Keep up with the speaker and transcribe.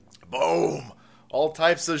Boom! All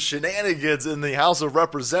types of shenanigans in the House of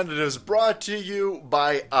Representatives brought to you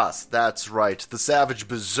by us. That's right, the savage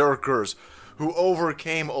berserkers who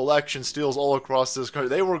overcame election steals all across this country.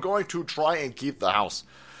 They were going to try and keep the House.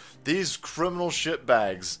 These criminal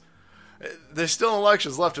shitbags, there's still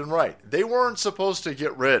elections left and right. They weren't supposed to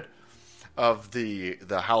get rid of the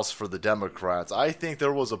House for the Democrats. I think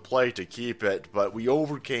there was a play to keep it, but we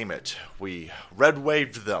overcame it. We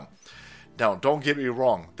red-waved them. Now, don't get me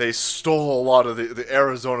wrong. They stole a lot of the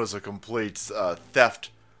Arizona's a complete theft.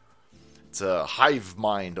 It's a hive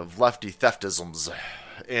mind of lefty theftisms.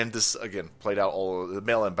 And this, again, played out all of the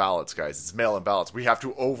mail-in ballots, guys. It's mail-in ballots. We have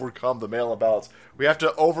to overcome the mail-in ballots. We have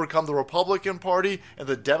to overcome the Republican Party and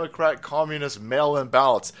the Democrat Communist mail-in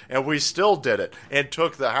ballots. And we still did it and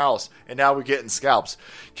took the House. And now we're getting scalps.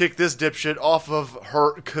 Kick this dipshit off of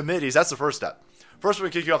her committees. That's the first step. First, we're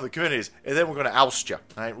going to kick you off the committees, and then we're going to oust you.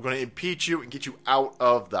 Right? We're going to impeach you and get you out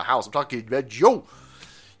of the House. I'm talking about you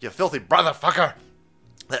filthy brotherfucker.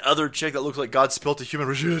 That other chick that looks like God spilt a human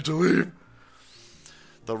regime to leave.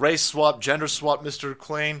 The race swap, gender swap, Mr.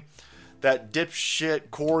 Clean. That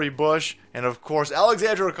dipshit Cory Bush. And, of course,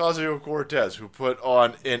 Alexandria Ocasio-Cortez, who put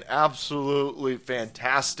on an absolutely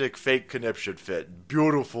fantastic fake conniption fit.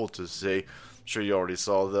 Beautiful to see. I'm sure you already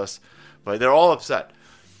saw this. But they're all upset.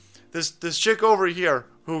 This chick over here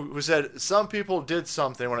who said some people did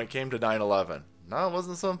something when it came to 9/11. No, it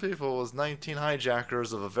wasn't some people. It was 19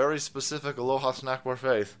 hijackers of a very specific Aloha snack bar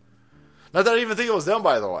faith. Not that I even think it was them,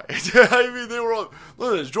 by the way. I mean, they were all...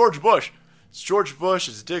 Look, it's George Bush. It's George Bush.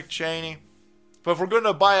 It's Dick Cheney. But if we're going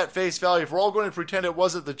to buy at face value, if we're all going to pretend it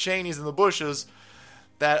wasn't the Cheneys and the Bushes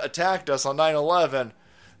that attacked us on 9/11,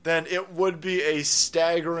 then it would be a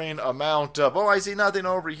staggering amount of... Oh, I see nothing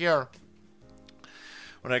over here.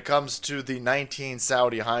 When it comes to the 19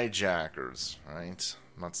 Saudi hijackers, right?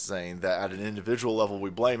 I'm not saying that at an individual level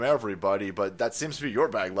we blame everybody, but that seems to be your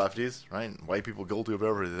bag, lefties, right? White people guilty of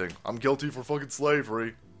everything. I'm guilty for fucking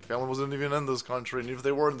slavery. Family wasn't even in this country, and even if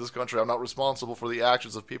they were in this country, I'm not responsible for the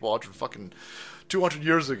actions of people 200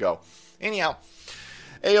 years ago. Anyhow,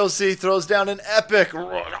 AOC throws down an epic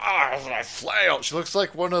flail. She looks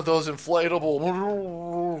like one of those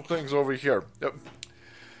inflatable things over here. Yep.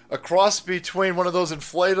 A cross between one of those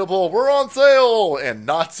inflatable, we're on sale, and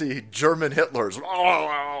Nazi German Hitlers.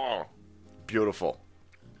 Beautiful.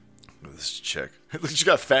 Look at this chick. She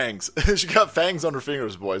got fangs. She got fangs on her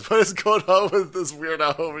fingers, boys. What is going on with this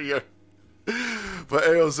weirdo over here? But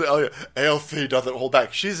AOC doesn't hold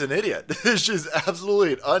back. She's an idiot. She's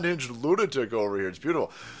absolutely an unhinged lunatic over here. It's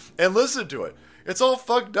beautiful. And listen to it. It's all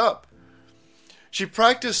fucked up. She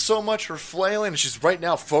practiced so much her flailing, and she's right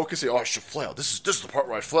now focusing. Oh, I should flail. This is the part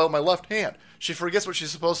where I flail my left hand. She forgets what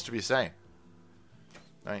she's supposed to be saying.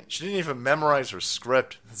 Right? She didn't even memorize her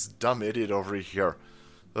script. This dumb idiot over here.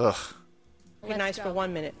 Ugh. Be nice for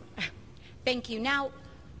 1 minute. Thank you. Now,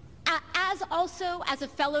 as a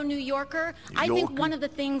fellow New Yorker, I think one of the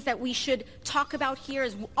things that we should talk about here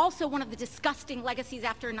is also one of the disgusting legacies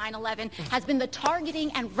after 9/11 has been the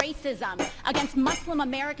targeting and racism against Muslim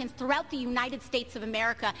Americans throughout the United States of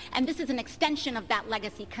America, and this is an extension of that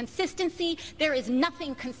legacy. Consistency, there is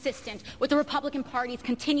nothing consistent with the Republican Party's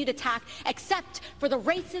continued attack except for the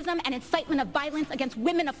racism and incitement of violence against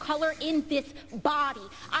women of color in this body.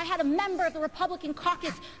 I had a member of the Republican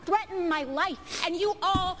caucus threaten my life, and you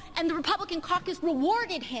all and the Republican caucus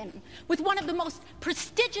rewarded him with one of the most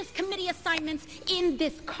prestigious committee assignments in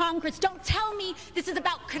this Congress. Don't tell me this is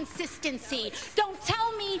about consistency. Don't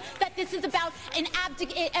tell me that this is about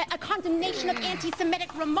a condemnation of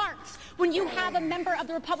anti-Semitic remarks when you have a member of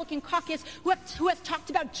the Republican caucus who has talked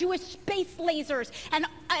about Jewish space lasers and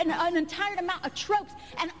an entire amount of tropes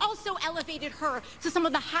and also elevated her to some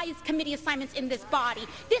of the highest committee assignments in this body.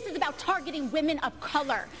 This is about targeting women of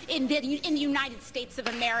color in the United States of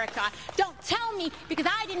America. Don't tell me, because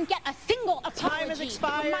I didn't get a single apology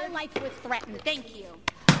when my life was threatened. Thank you.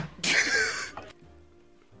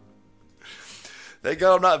 Thank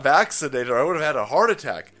God I'm not vaccinated, or I would have had a heart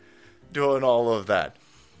attack doing all of that.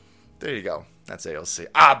 There you go. That's AOC.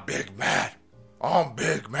 I'm big mad. I'm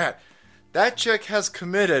big mad. That chick has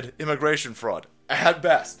committed immigration fraud. At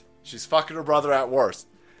best. She's fucking her brother at worst.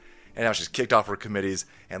 And now she's kicked off her committees.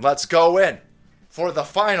 And let's go in for the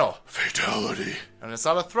final fatality. And it's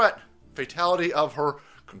not a threat. Fatality of her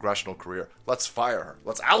congressional career. Let's fire her.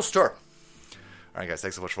 Let's oust her. Alright guys,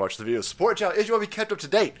 thanks so much for watching the video. Support the channel if you want to be kept up to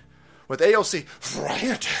date with AOC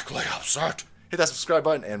frantically upset. Hit that subscribe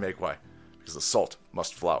button and make way, because the salt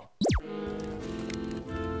must flow.